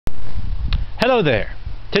Hello there.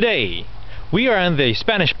 Today we are in the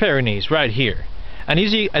Spanish Pyrenees right here, and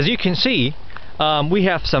as you can see, we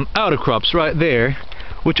have some outcrops right there,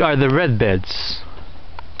 which are the red beds.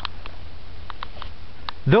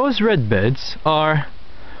 Those red beds are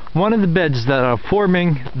one of the beds that are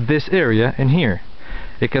forming this area in here.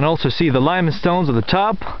 You can also see the limestones at the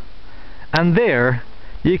top, and there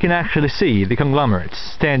you can actually see the conglomerates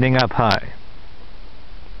standing up high.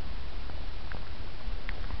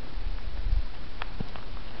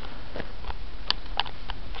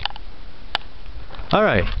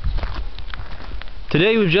 Alright,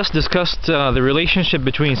 today we've just discussed the relationship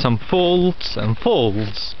between some faults and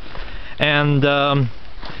folds, and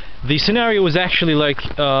the scenario was actually like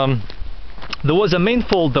there was a main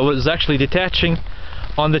fold that was actually detaching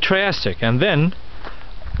on the Triassic, and then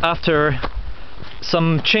after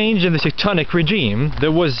some change in the tectonic regime there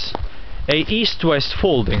was a east-west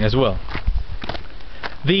folding as well.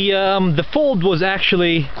 The fold was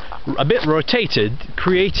actually a bit rotated,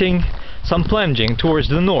 creating some plunging towards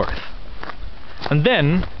the north, and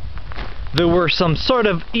then there were some sort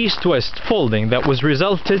of east-west folding that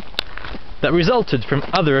resulted from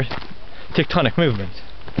other tectonic movement.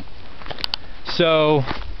 So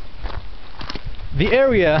the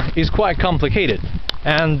area is quite complicated,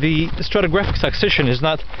 and the stratigraphic succession is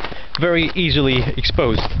not very easily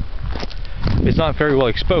exposed. It's not very well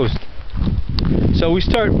exposed. So we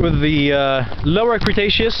start with the lower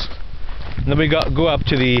Cretaceous, and then we go up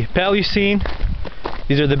to the Paleocene.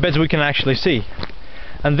 These are the beds we can actually see,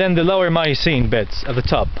 and then the lower Miocene beds at the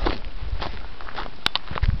top.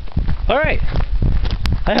 Alright,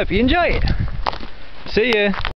 I hope you enjoy it. See ya!